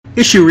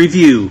Issue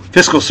Review,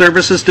 Fiscal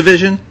Services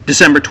Division,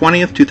 December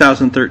 20th,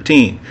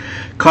 2013.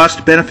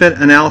 Cost-Benefit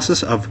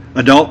Analysis of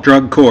Adult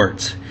Drug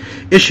Courts.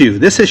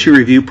 This issue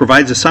review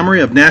provides a summary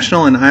of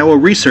national and Iowa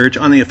research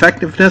on the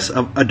effectiveness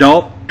of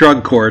adult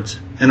drug courts,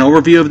 an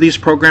overview of these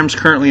programs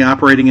currently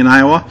operating in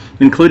Iowa,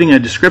 including a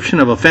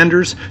description of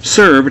offenders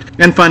served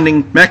and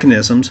funding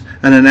mechanisms,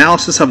 an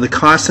analysis of the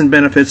costs and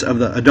benefits of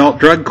the adult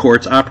drug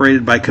courts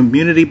operated by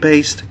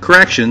community-based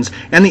corrections,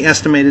 and the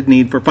estimated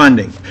need for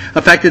funding.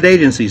 Affected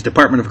agencies: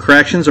 Department of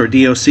Corrections or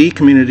DOC,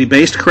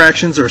 Community-Based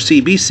Corrections or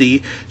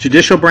CBC,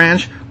 Judicial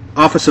Branch,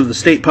 Office of the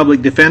State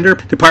Public Defender,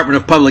 Department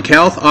of Public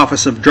Health,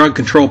 Office of Drug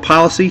Control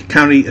Policy,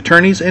 County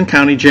Attorneys, and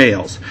County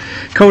Jails.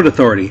 Code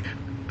Authority: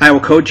 Iowa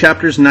Code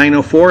Chapters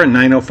 904 and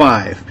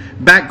 905.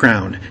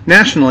 Background: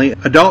 nationally,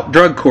 adult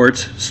drug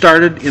courts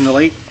started in the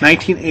late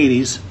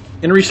 1980s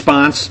in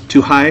response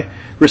to high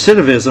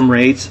recidivism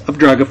rates of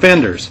drug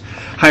offenders.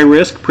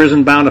 High-risk,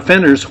 prison-bound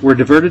offenders were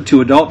diverted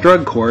to adult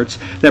drug courts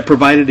that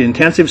provided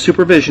intensive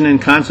supervision and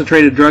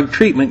concentrated drug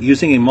treatment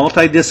using a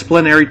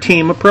multidisciplinary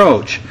team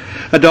approach.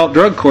 Adult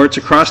drug courts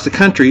across the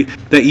country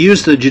that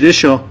use the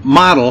judicial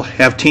model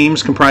have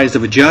teams comprised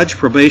of a judge,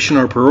 probation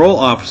or parole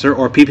officer,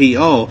 or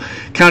PPO,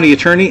 county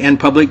attorney and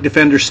public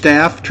defender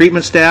staff,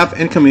 treatment staff,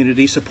 and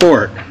community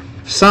support.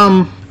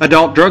 Some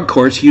adult drug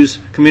courts use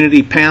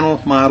community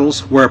panel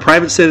models where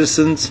private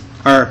citizens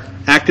are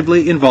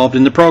actively involved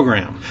in the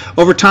program.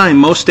 Over time,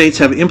 most states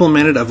have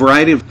implemented a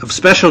variety of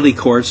specialty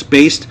courts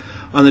based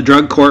on the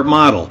drug court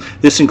model.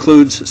 This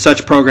includes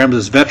such programs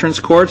as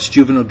veterans courts,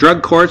 juvenile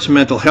drug courts,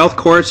 mental health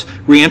courts,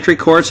 reentry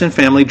courts, and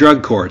family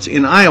drug courts.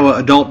 In Iowa,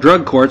 adult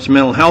drug courts,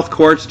 mental health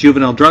courts,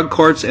 juvenile drug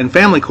courts, and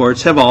family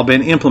courts have all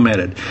been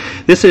implemented.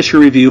 This issue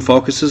review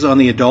focuses on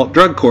the adult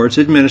drug courts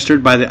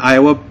administered by the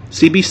Iowa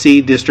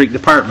CBC district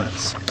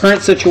departments.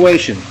 Current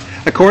situation: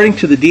 according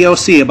to the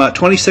DOC, about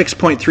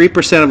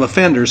 26.3% of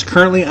offenders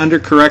currently under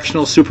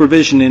correctional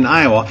supervision in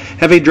Iowa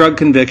have a drug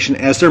conviction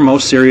as their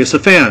most serious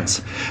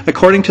offense.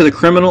 According to the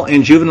Criminal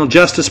and Juvenile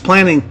Justice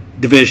Planning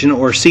Division,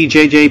 or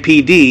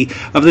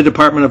CJJPD, of the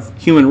Department of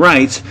Human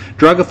Rights,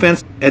 drug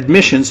offense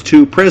admissions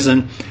to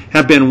prison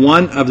have been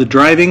one of the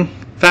driving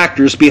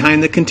factors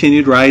behind the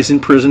continued rise in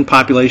prison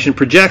population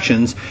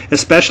projections,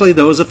 especially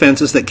those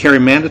offenses that carry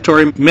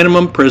mandatory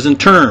minimum prison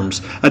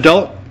terms.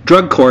 Adult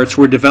drug courts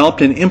were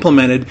developed and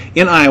implemented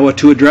in Iowa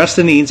to address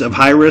the needs of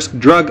high-risk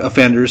drug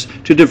offenders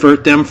to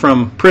divert them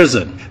from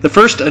prison. The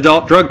first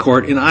adult drug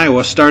court in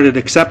Iowa started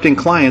accepting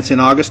clients in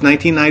August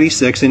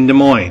 1996 in Des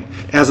Moines.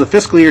 As of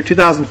fiscal year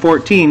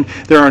 2014,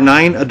 there are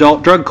 9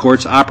 adult drug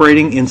courts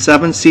operating in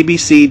 7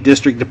 CBC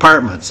district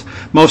departments.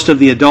 Most of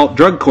the adult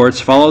drug courts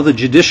follow the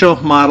judicial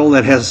model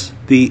that has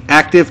the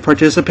active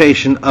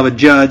participation of a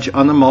judge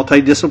on the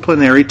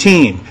multidisciplinary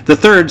team. The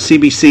third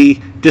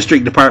CBC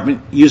district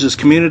department uses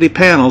community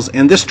panels,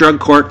 and this drug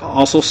court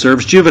also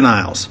serves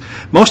juveniles.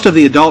 Most of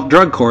the adult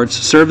drug courts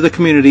serve the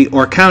community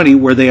or county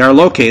where they are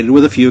located,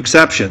 with a few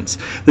exceptions.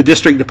 The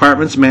district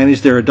departments manage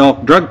their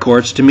adult drug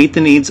courts to meet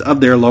the needs of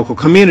their local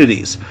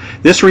communities.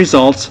 This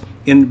results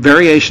in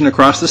variation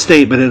across the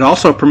state, but it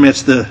also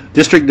permits the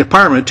district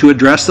department to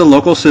address the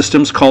local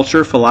system's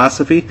culture,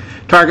 philosophy,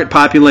 target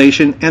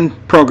population,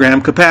 and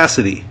program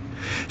capacity.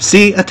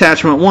 See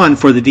Attachment 1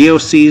 for the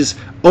DOC's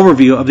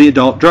overview of the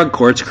adult drug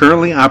courts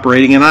currently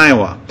operating in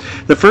Iowa.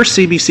 The first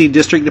CBC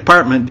district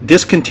department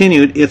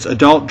discontinued its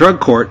adult drug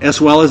court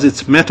as well as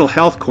its mental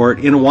health court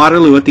in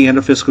Waterloo at the end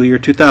of fiscal year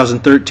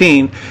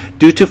 2013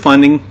 due to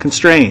funding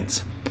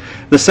constraints.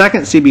 The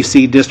second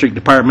CBC district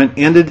department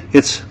ended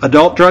its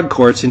adult drug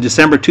courts in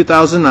December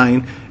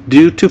 2009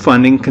 due to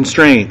funding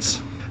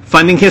constraints.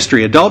 Funding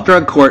history: adult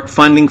drug court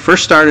funding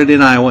first started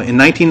in Iowa in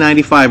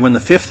 1995 when the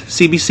 5th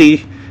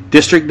CBC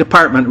District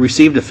Department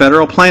received a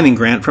federal planning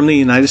grant from the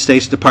United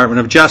States Department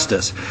of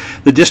Justice.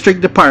 The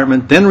District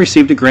Department then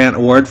received a grant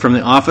award from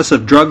the Office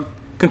of Drug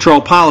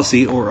Control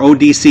Policy, or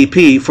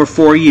ODCP, for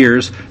 4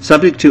 years,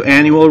 subject to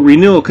annual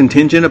renewal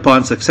contingent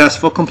upon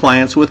successful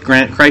compliance with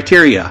grant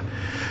criteria.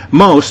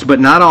 Most,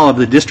 but not all, of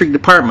the district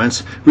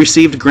departments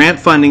received grant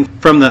funding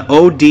from the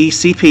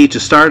ODCP to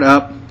start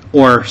up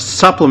or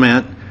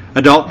supplement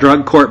adult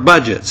drug court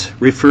budgets.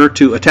 Refer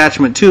to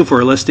Attachment 2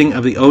 for a listing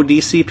of the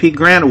ODCP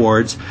grant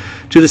awards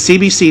to the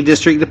CBC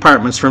district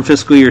departments from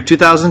fiscal year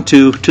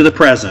 2002 to the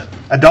present.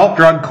 Adult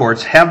drug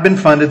courts have been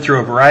funded through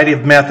a variety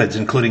of methods,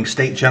 including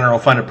state general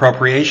fund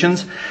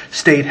appropriations,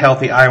 state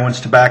Healthy Iowans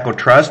Tobacco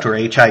Trust, or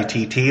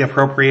HITT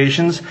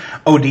appropriations,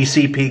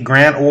 ODCP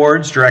grant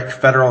awards, direct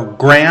federal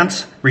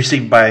grants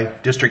received by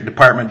district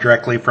department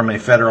directly from a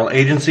federal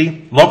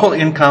agency, local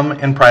income,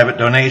 and private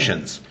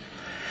donations.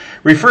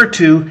 Refer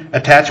to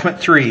Attachment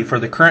 3 for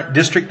the current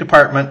District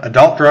Department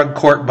adult drug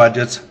court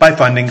budgets by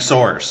funding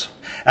source.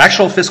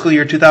 Actual fiscal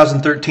year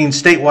 2013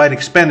 statewide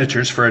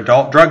expenditures for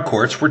adult drug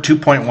courts were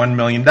 $2.1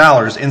 million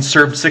and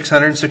served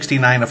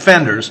 669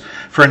 offenders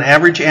for an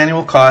average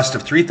annual cost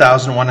of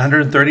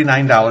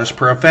 $3,139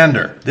 per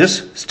offender.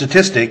 This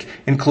statistic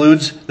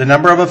includes the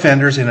number of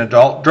offenders in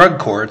adult drug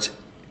courts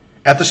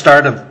at the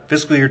start of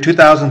fiscal year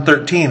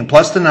 2013,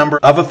 plus the number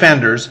of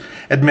offenders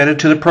admitted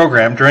to the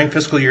program during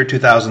fiscal year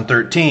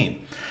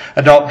 2013.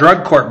 Adult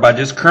drug court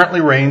budgets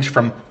currently range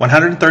from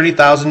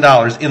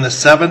 $130,000 in the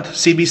 7th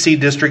CBC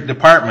District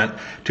Department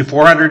to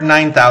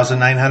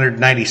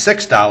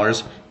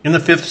 $409,996 in the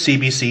 5th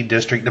CBC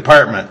District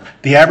Department.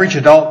 The average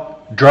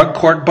adult drug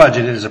court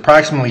budget is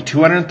approximately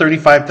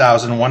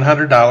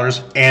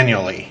 $235,100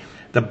 annually.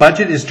 The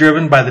budget is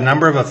driven by the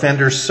number of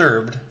offenders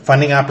served,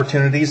 funding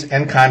opportunities,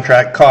 and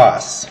contract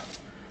costs.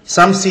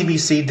 Some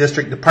CBC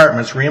district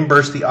departments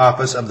reimburse the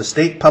Office of the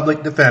State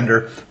Public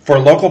Defender for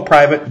local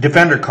private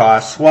defender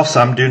costs, while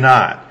some do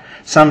not.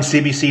 Some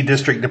CBC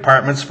district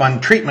departments fund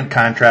treatment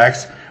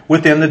contracts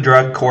within the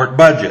drug court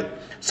budget.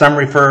 Some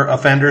refer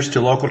offenders to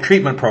local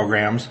treatment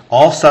programs.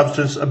 All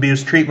substance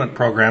abuse treatment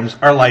programs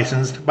are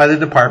licensed by the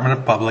Department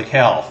of Public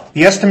Health.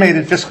 The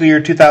estimated fiscal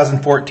year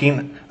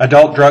 2014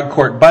 adult drug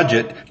court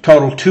budget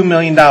totaled $2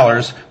 million,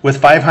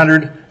 with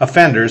 500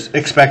 offenders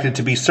expected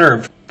to be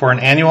served for an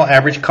annual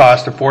average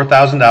cost of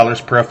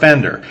 $4,000 per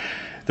offender.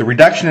 The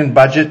reduction in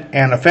budget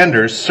and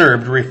offenders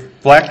served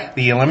reflect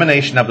the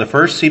elimination of the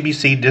first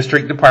CBC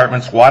District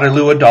Department's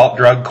Waterloo Adult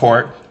Drug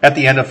Court at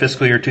the end of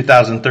fiscal year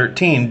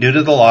 2013 due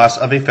to the loss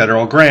of a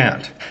federal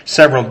grant.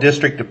 Several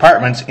district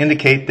departments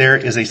indicate there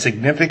is a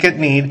significant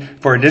need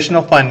for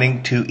additional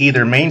funding to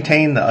either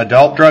maintain the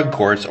adult drug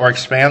courts or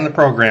expand the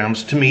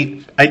programs to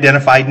meet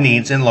identified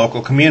needs in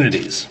local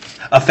communities.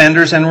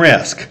 Offenders and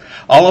risk.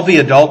 All of the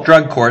adult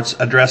drug courts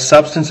address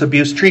substance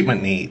abuse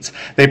treatment needs.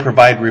 They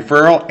provide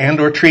referral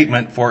and/or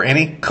treatment for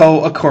any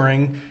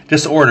co-occurring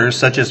disorders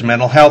such as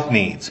mental health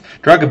needs.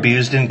 Drug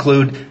abused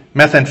include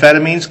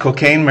methamphetamines,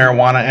 cocaine,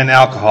 marijuana, and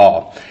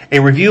alcohol. A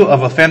review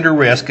of offender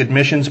risk,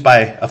 admissions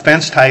by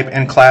offense type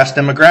and class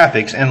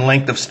demographics, and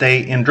length of stay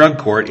in drug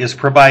court is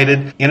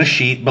provided in a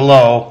sheet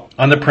below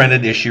on the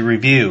printed issue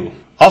review.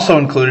 Also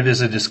included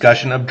is a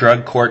discussion of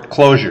drug court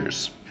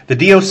closures. The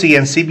DOC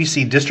and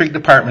CBC district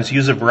departments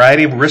use a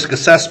variety of risk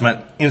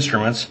assessment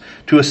instruments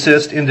to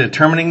assist in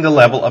determining the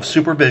level of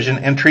supervision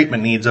and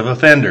treatment needs of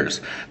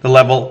offenders. The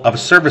level of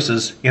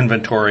services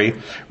inventory,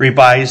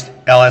 revised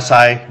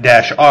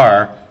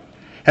LSI-R,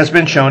 has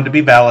been shown to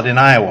be valid in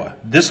Iowa.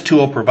 This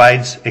tool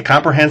provides a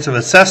comprehensive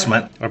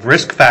assessment of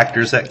risk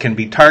factors that can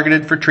be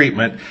targeted for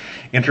treatment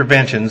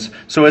interventions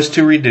so as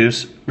to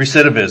reduce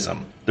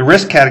recidivism. The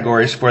risk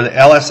categories for the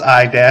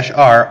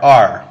LSI-R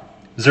are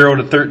 0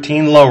 to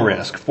 13 low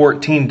risk,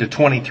 14 to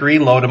 23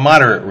 low to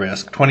moderate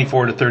risk,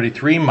 24 to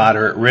 33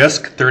 moderate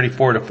risk,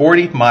 34 to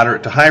 40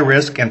 moderate to high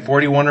risk, and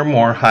 41 or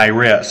more high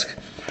risk.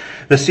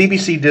 The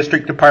CBC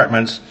district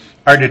departments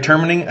are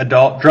determining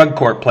adult drug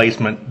court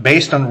placement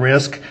based on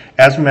risk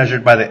as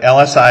measured by the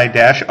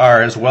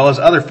LSI-R, as well as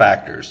other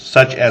factors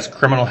such as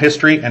criminal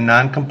history and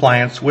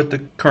noncompliance with the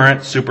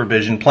current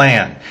supervision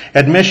plan.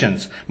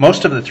 Admissions.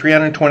 Most of the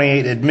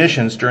 328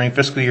 admissions during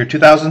fiscal year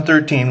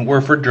 2013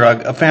 were for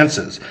drug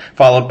offenses,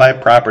 followed by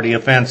property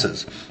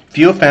offenses.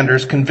 Few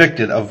offenders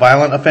convicted of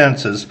violent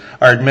offenses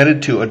are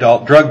admitted to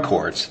adult drug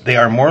courts. They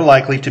are more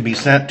likely to be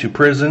sent to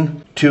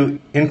prison to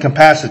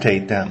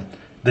incapacitate them.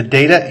 The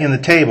data in the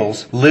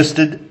tables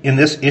listed in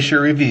this issue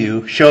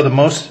review show the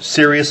most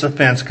serious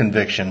offense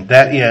conviction.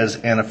 That is,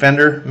 an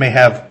offender may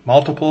have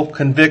multiple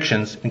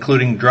convictions,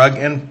 including drug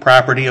and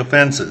property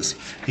offenses.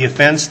 The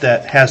offense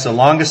that has the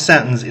longest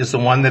sentence is the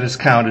one that is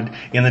counted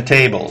in the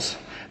tables.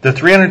 The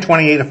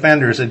 328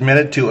 offenders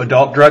admitted to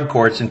adult drug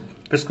courts in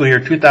fiscal year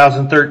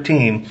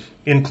 2013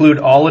 include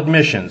all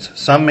admissions.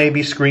 Some may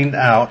be screened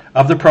out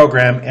of the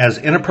program as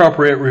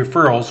inappropriate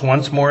referrals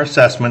once more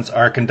assessments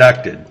are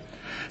conducted.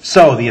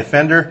 So, the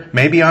offender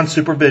may be on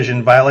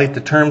supervision, violate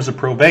the terms of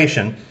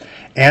probation,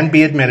 and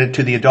be admitted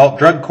to the adult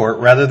drug court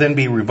rather than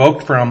be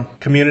revoked from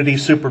community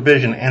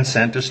supervision and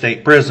sent to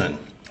state prison.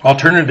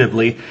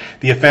 Alternatively,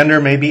 the offender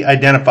may be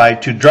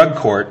identified to drug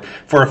court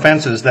for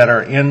offenses that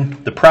are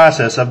in the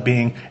process of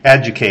being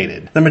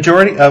adjudicated. The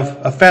majority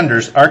of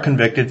offenders are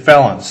convicted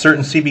felons.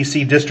 Certain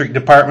CBC district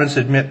departments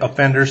admit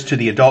offenders to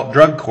the adult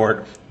drug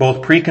court,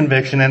 both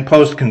pre-conviction and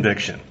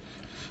post-conviction.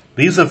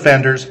 These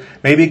offenders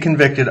may be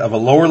convicted of a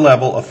lower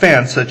level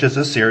offense, such as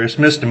a serious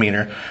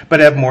misdemeanor,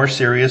 but have more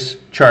serious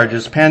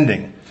charges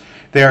pending.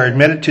 They are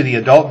admitted to the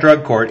adult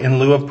drug court in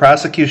lieu of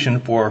prosecution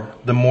for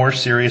the more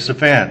serious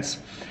offense.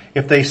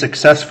 If they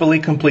successfully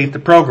complete the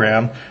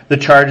program, the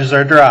charges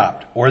are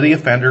dropped, or the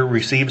offender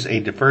receives a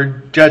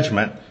deferred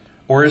judgment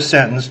or is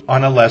sentenced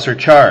on a lesser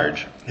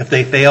charge. If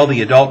they fail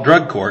the adult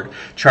drug court,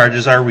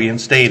 charges are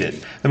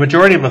reinstated. The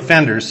majority of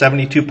offenders,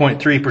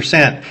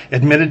 72.3%,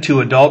 admitted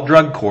to adult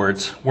drug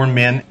courts were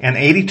men and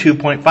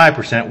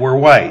 82.5% were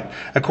white.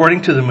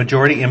 According to the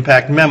Majority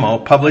Impact Memo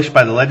published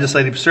by the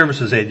Legislative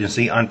Services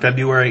Agency on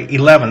February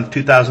 11,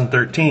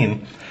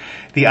 2013,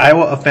 the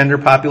Iowa offender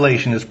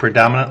population is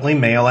predominantly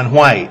male and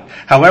white.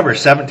 However,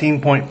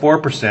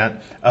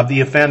 17.4% of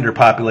the offender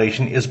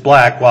population is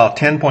black, while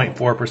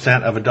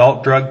 10.4% of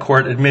adult drug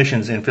court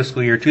admissions in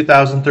fiscal year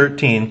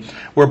 2013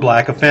 were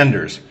black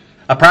offenders.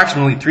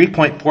 Approximately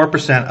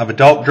 3.4% of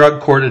adult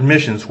drug court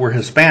admissions were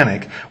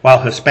Hispanic, while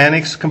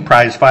Hispanics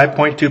comprise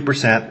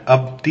 5.2%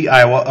 of the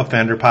Iowa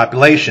offender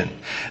population.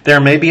 There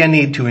may be a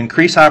need to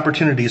increase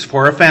opportunities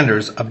for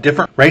offenders of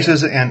different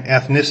races and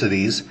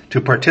ethnicities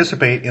to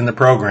participate in the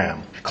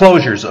program.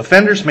 Closures.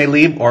 Offenders may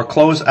leave or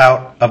close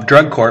out of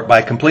drug court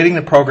by completing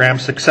the program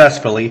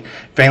successfully,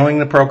 failing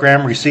the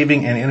program,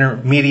 receiving an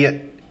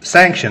intermediate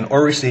sanction,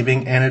 or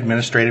receiving an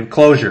administrative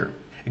closure.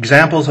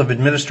 Examples of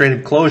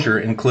administrative closure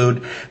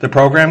include the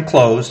program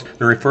closed,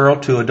 the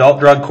referral to adult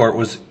drug court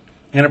was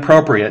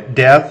inappropriate,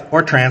 death,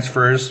 or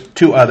transfers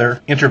to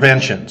other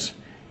interventions.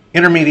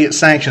 Intermediate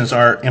sanctions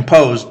are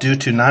imposed due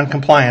to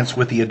noncompliance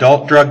with the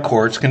adult drug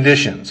court's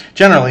conditions.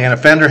 Generally, an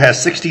offender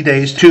has 60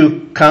 days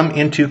to come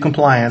into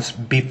compliance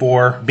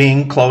before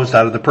being closed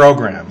out of the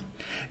program.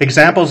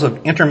 Examples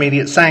of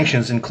intermediate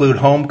sanctions include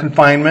home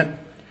confinement,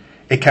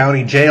 a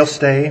county jail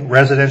stay,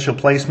 residential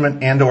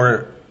placement,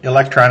 and/or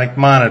electronic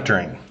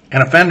monitoring.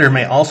 An offender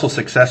may also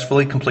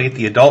successfully complete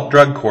the adult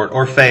drug court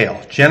or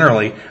fail.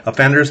 Generally,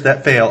 offenders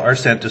that fail are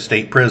sent to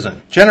state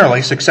prison.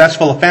 Generally,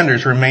 successful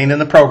offenders remain in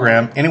the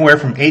program anywhere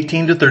from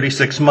 18 to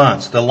 36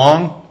 months. The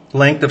long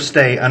length of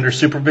stay under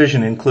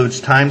supervision includes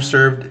time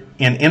served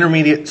in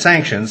intermediate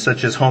sanctions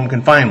such as home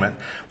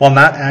confinement, while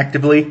not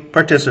actively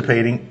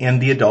participating in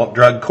the adult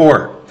drug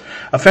court.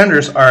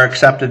 Offenders are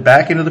accepted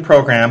back into the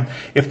program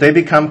if they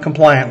become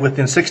compliant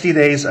within 60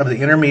 days of the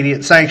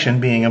intermediate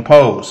sanction being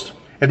imposed.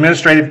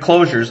 Administrative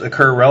closures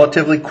occur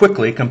relatively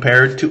quickly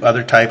compared to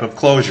other type of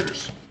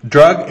closures.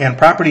 Drug and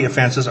property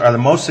offenses are the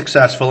most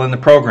successful in the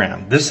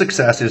program. This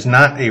success is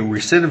not a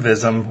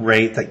recidivism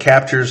rate that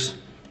captures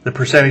the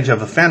percentage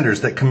of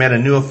offenders that commit a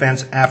new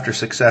offense after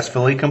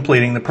successfully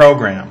completing the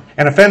program.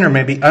 An offender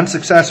may be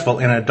unsuccessful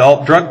in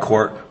adult drug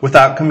court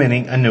without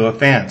committing a new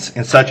offense.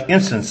 In such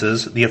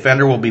instances, the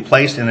offender will be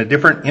placed in a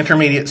different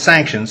intermediate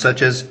sanction,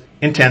 such as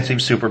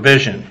intensive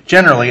supervision.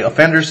 Generally,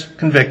 offenders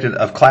convicted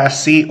of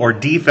Class C or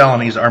D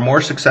felonies are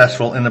more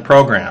successful in the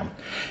program.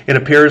 It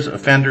appears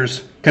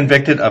offenders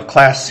convicted of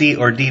Class C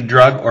or D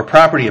drug or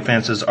property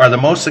offenses are the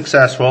most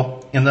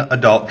successful in the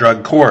adult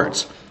drug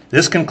courts.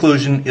 This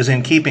conclusion is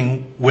in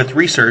keeping with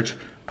research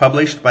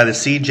published by the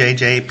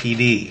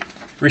CJJPD.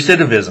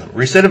 Recidivism.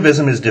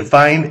 Recidivism is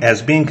defined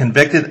as being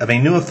convicted of a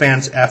new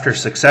offense after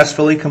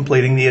successfully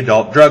completing the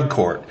adult drug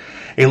court.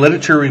 A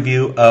literature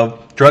review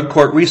of drug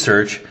court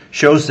research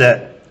shows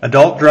that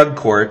adult drug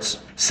courts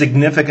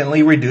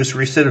significantly reduce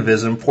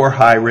recidivism for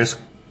high-risk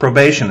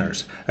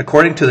probationers.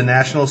 According to the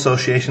National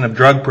Association of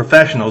Drug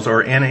Professionals,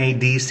 or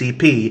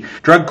NADCP,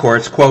 drug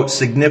courts, quote,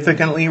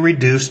 significantly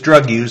reduce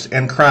drug use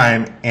and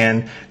crime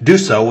and do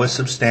so with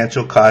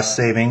substantial cost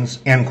savings,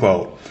 end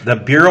quote. The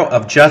Bureau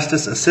of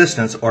Justice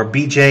Assistance, or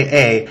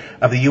BJA,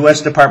 of the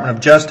U.S. Department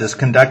of Justice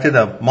conducted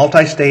a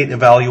multi-state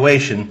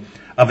evaluation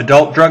of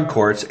adult drug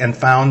courts and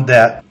found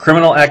that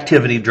criminal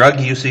activity, drug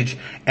usage,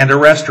 and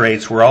arrest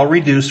rates were all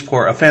reduced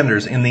for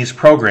offenders in these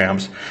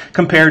programs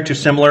compared to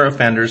similar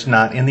offenders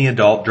not in the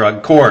adult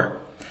drug court.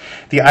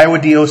 The Iowa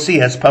DOC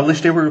has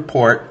published a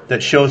report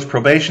that shows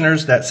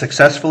probationers that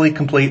successfully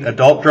complete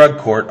adult drug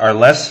court are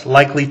less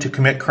likely to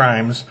commit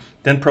crimes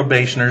than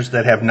probationers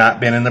that have not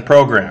been in the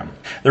program.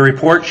 The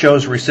report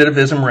shows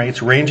recidivism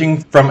rates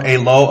ranging from a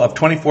low of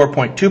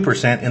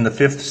 24.2% in the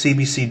 5th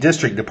CBC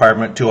District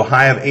Department to a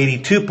high of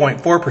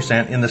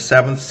 82.4% in the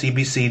 7th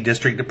CBC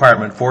District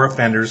Department for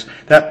offenders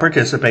that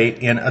participate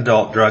in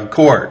adult drug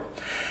court.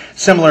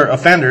 Similar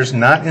offenders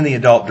not in the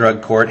adult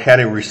drug court had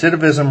a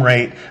recidivism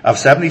rate of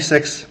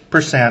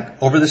 76%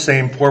 over the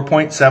same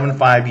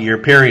 4.75-year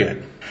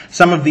period.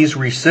 Some of these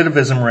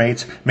recidivism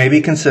rates may be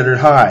considered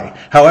high.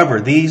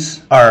 However,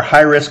 these are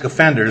high-risk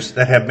offenders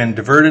that have been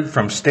diverted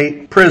from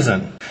state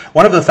prison.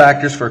 One of the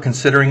factors for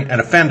considering an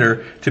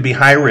offender to be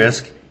high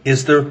risk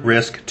is the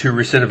risk to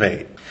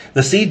recidivate.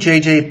 The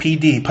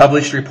CJJPD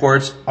published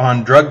reports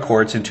on drug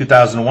courts in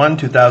 2001,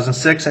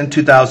 2006, and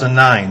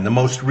 2009. The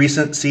most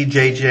recent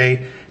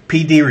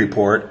CJJPD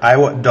report,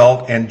 Iowa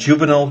Adult and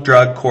Juvenile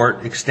Drug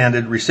Court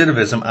Extended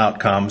Recidivism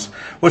Outcomes,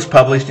 was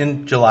published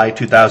in July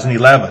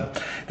 2011.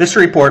 This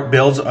report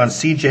builds on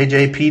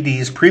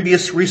CJJPD's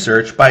previous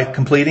research by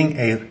completing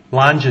a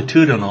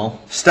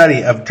longitudinal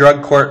study of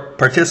drug court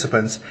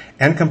participants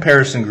and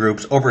comparison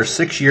groups over a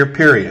 6-year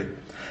period.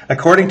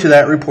 According to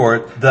that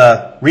report,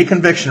 the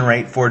reconviction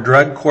rate for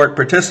drug court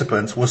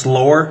participants was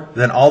lower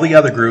than all the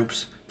other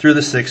groups through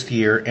the 6th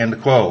year, end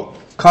quote.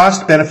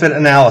 Cost-benefit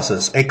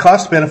analysis. A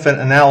cost-benefit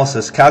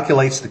analysis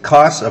calculates the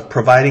cost of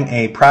providing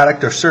a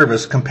product or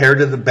service compared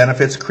to the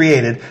benefits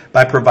created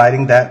by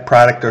providing that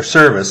product or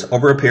service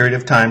over a period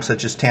of time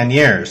such as 10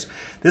 years.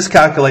 This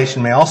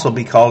calculation may also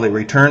be called a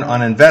return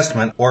on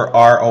investment, or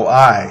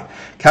ROI.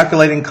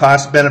 Calculating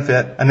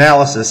cost-benefit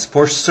analysis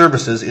for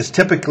services is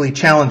typically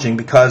challenging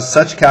because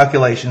such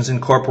calculations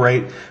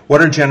incorporate what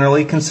are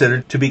generally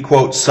considered to be,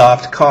 quote,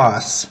 soft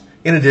costs,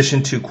 in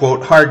addition to,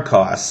 quote, hard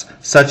costs,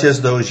 such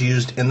as those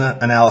used in the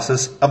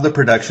analysis of the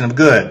production of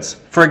goods.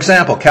 For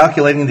example,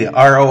 calculating the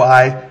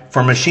ROI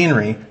for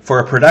machinery for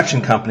a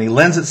production company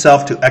lends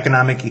itself to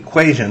economic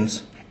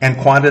equations and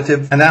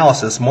quantitative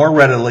analysis more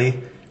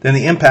readily than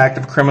the impact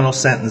of criminal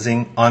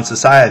sentencing on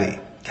society.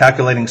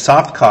 Calculating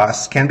soft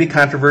costs can be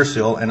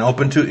controversial and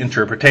open to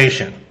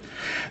interpretation.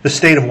 The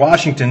state of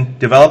Washington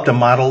developed a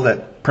model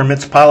that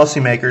permits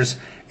policymakers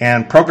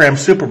and program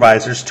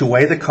supervisors to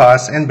weigh the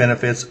costs and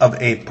benefits of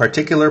a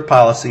particular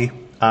policy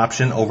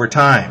option over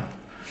time.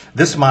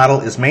 This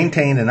model is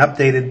maintained and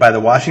updated by the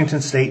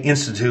Washington State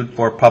Institute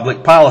for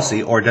Public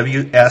Policy, or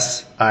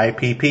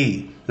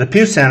WSIPP. The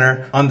Pew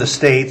Center on the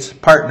States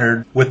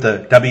partnered with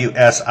the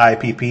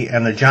WSIPP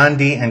and the John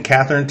D. and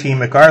Catherine T.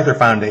 MacArthur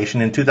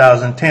Foundation in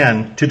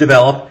 2010 to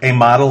develop a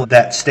model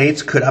that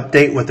states could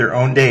update with their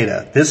own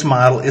data. This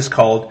model is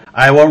called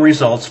Iowa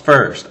Results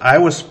First.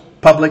 Iowa's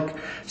Public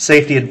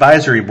Safety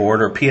Advisory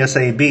Board, or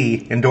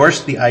PSAB,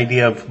 endorsed the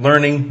idea of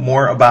learning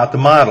more about the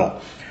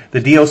model. The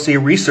DOC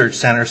Research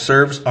Center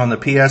serves on the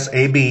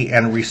PSAB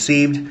and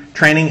received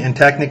training and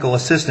technical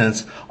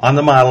assistance on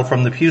the model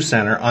from the Pew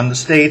Center on the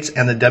states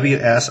and the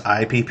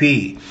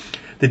WSIPP.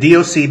 The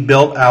DOC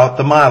built out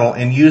the model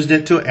and used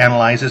it to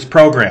analyze its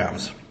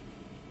programs.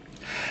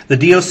 The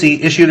DOC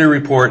issued a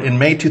report in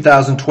May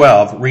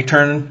 2012,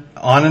 Return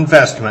on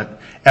Investment,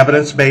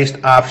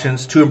 Evidence-Based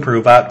Options to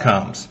Improve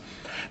Outcomes.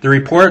 The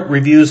report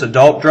reviews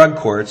adult drug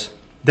courts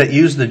that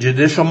use the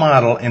judicial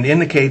model and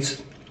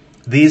indicates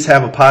these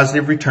have a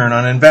positive return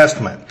on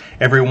investment.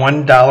 Every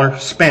 $1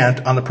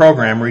 spent on the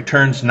program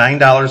returns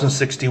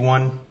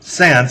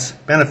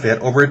 $9.61 benefit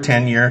over a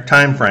 10-year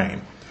time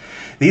frame.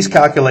 These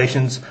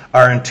calculations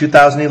are in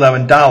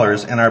 2011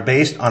 dollars and are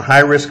based on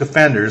high-risk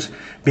offenders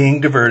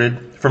being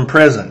diverted from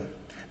prison.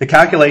 The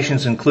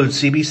calculations include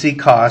CBC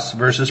costs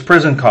versus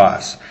prison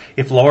costs.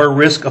 If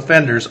lower-risk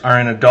offenders are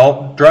in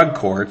adult drug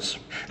courts,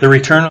 the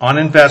return on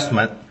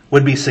investment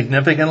would be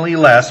significantly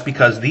less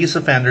because these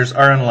offenders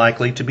are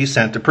unlikely to be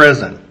sent to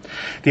prison.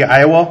 The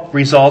Iowa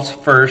Results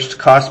First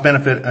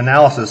cost-benefit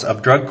analysis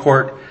of drug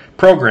court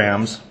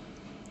programs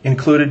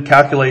included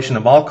calculation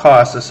of all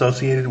costs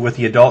associated with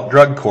the adult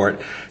drug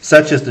court,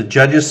 such as the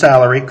judge's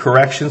salary,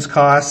 corrections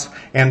costs,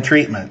 and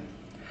treatment.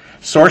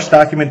 Source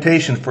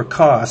documentation for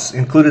costs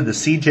included the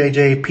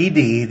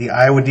CJJPD, the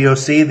Iowa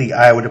DOC, the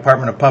Iowa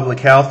Department of Public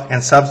Health,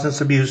 and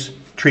substance abuse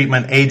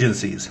treatment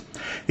agencies.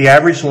 The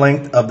average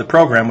length of the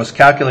program was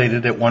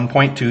calculated at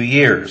 1.2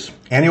 years.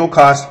 Annual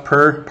cost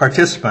per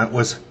participant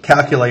was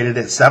calculated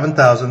at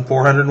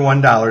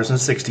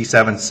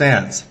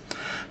 $7,401.67.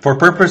 For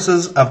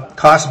purposes of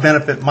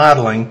cost-benefit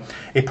modeling,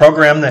 a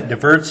program that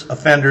diverts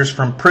offenders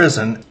from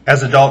prison,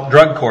 as adult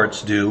drug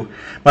courts do,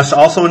 must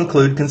also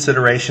include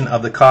consideration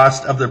of the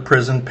cost of the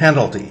prison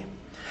penalty.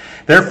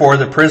 Therefore,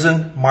 the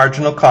prison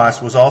marginal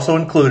cost was also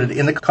included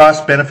in the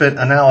cost-benefit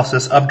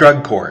analysis of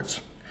drug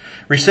courts.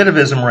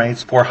 Recidivism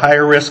rates for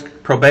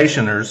higher-risk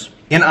probationers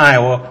in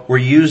Iowa were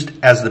used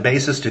as the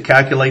basis to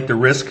calculate the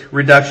risk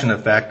reduction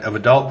effect of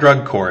adult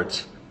drug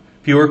courts,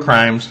 fewer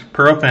crimes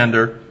per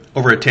offender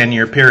over a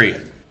 10-year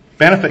period.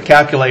 Benefit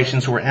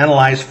calculations were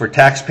analyzed for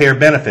taxpayer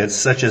benefits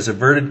such as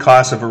averted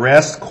costs of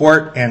arrest,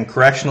 court and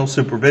correctional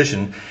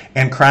supervision,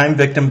 and crime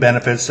victim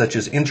benefits such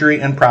as injury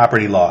and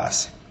property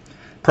loss.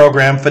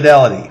 Program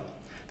fidelity.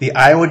 The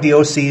Iowa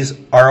DOC's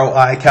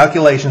ROI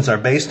calculations are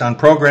based on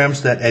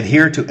programs that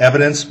adhere to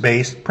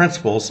evidence-based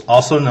principles,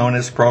 also known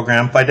as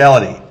program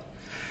fidelity.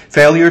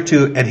 Failure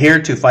to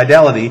adhere to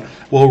fidelity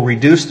will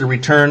reduce the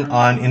return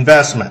on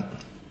investment.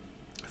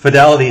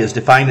 Fidelity is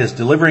defined as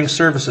delivering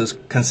services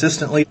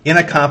consistently in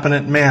a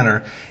competent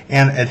manner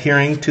and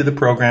adhering to the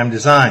program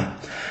design.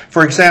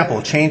 For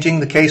example,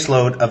 changing the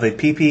caseload of a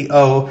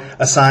PPO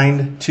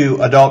assigned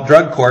to adult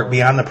drug court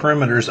beyond the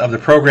perimeters of the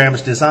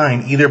program's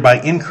design, either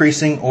by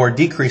increasing or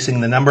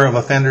decreasing the number of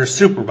offenders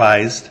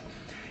supervised,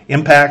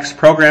 impacts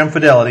program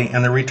fidelity,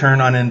 and the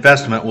return on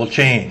investment will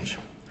change.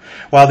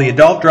 While the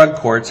adult drug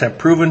courts have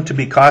proven to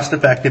be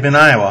cost-effective in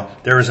Iowa,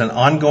 there is an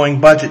ongoing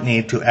budget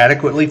need to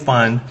adequately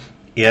fund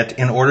it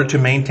in order to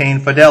maintain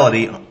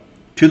fidelity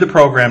to the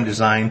program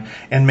design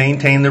and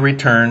maintain the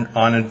return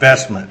on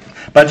investment.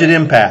 Budget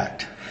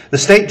impact. The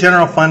state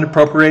general fund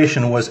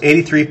appropriation was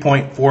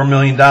 $83.4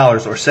 million, or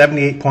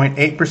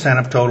 78.8%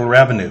 of total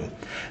revenue.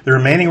 The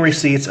remaining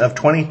receipts of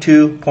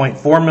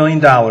 $22.4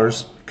 million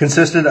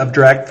consisted of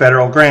direct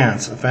federal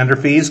grants, offender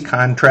fees,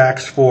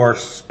 contracts for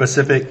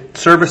specific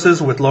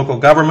services with local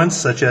governments,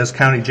 such as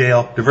county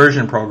jail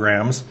diversion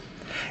programs,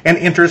 and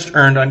interest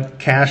earned on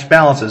cash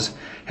balances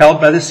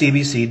held by the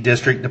CBC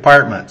district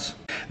departments.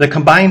 The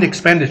combined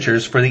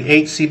expenditures for the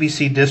 8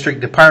 CBC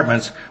district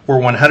departments were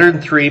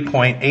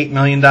 $103.8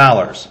 million.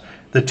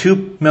 The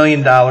 $2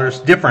 million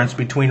difference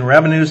between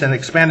revenues and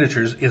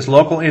expenditures is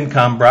local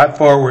income brought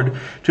forward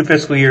to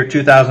fiscal year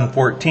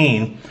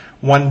 2014,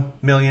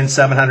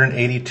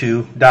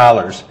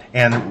 $1,782,000,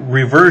 and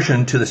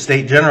reversion to the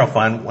state general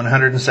fund,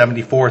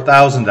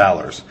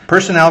 $174,000.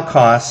 Personnel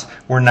costs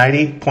were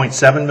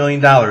 $90.7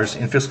 million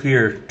in fiscal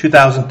year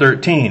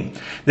 2013.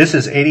 This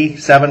is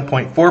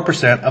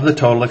 87.4% of the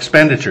total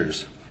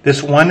expenditures.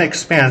 This one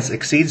expense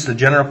exceeds the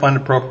general fund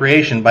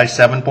appropriation by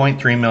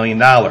 $7.3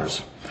 million.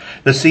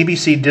 The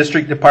CBC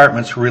district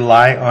departments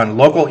rely on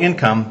local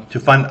income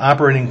to fund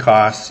operating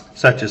costs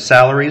such as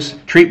salaries,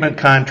 treatment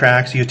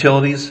contracts,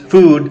 utilities,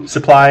 food,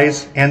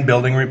 supplies, and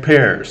building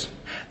repairs.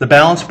 The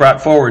balance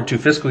brought forward to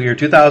fiscal year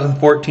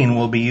 2014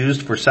 will be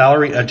used for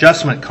salary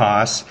adjustment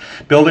costs,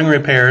 building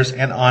repairs,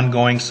 and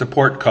ongoing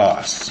support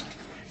costs.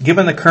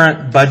 Given the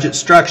current budget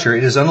structure,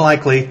 it is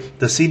unlikely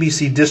the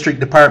CBC district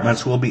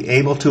departments will be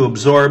able to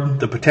absorb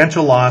the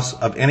potential loss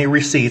of any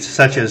receipts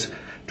such as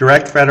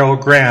direct federal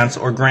grants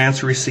or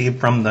grants received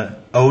from the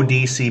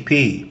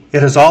ODCP.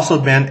 It has also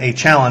been a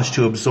challenge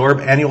to absorb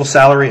annual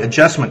salary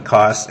adjustment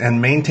costs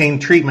and maintain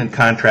treatment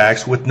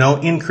contracts with no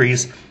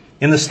increase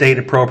in the state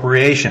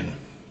appropriation.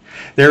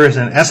 There is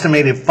an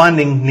estimated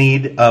funding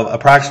need of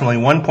approximately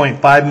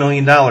 $1.5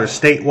 million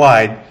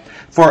statewide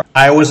for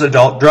Iowa's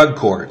adult drug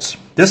courts.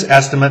 This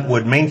estimate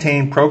would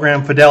maintain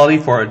program fidelity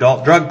for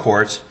adult drug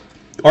courts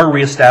or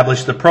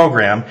reestablish the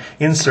program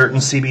in certain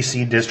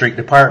CBC district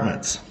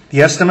departments.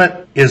 The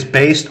estimate is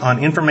based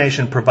on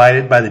information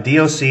provided by the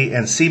DOC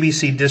and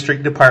CBC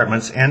district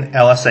departments and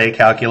LSA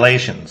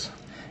calculations.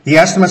 The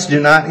estimates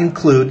do not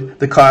include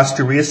the cost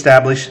to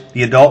reestablish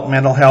the adult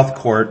mental health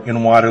court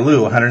in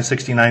Waterloo,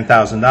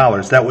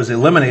 $169,000. That was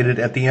eliminated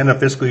at the end of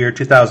fiscal year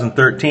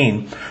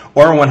 2013,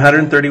 or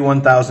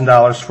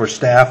 $131,000 for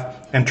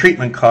staff and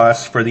treatment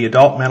costs for the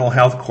adult mental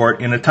health court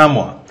in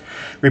Ottumwa.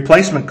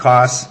 Replacement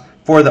costs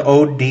for the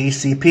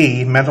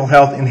ODCP mental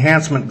health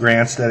enhancement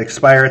grants that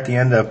expire at the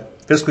end of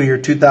fiscal year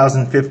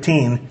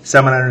 2015,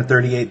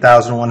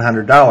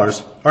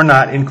 $738,100, are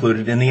not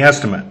included in the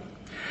estimate.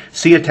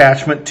 See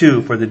Attachment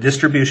 2 for the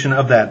distribution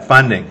of that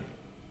funding.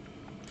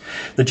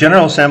 The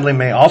General Assembly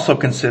may also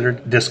consider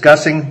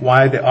discussing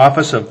why the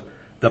Office of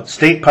the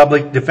State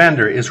Public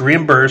Defender is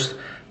reimbursed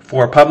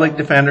for public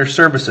defender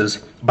services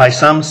by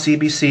some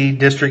CBC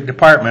district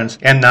departments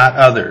and not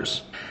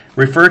others.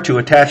 Refer to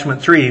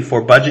Attachment 3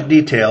 for budget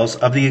details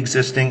of the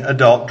existing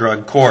adult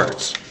drug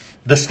courts.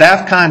 The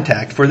staff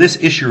contact for this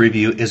issue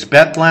review is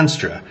Beth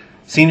Lenstra,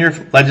 Senior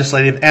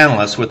Legislative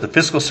Analyst with the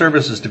Fiscal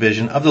Services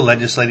Division of the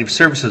Legislative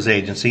Services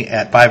Agency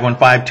at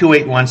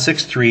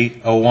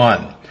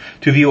 515-281-6301.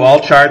 To view all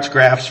charts,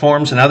 graphs,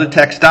 forms, and other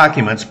text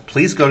documents,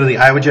 please go to the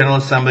Iowa General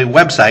Assembly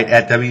website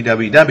at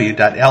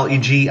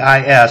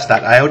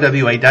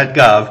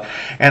www.legis.iowa.gov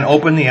and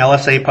open the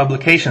LSA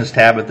Publications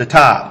tab at the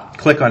top.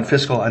 Click on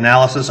Fiscal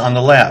Analysis on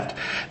the left.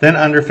 Then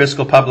under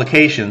Fiscal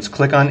Publications,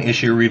 click on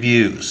Issue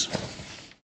Reviews.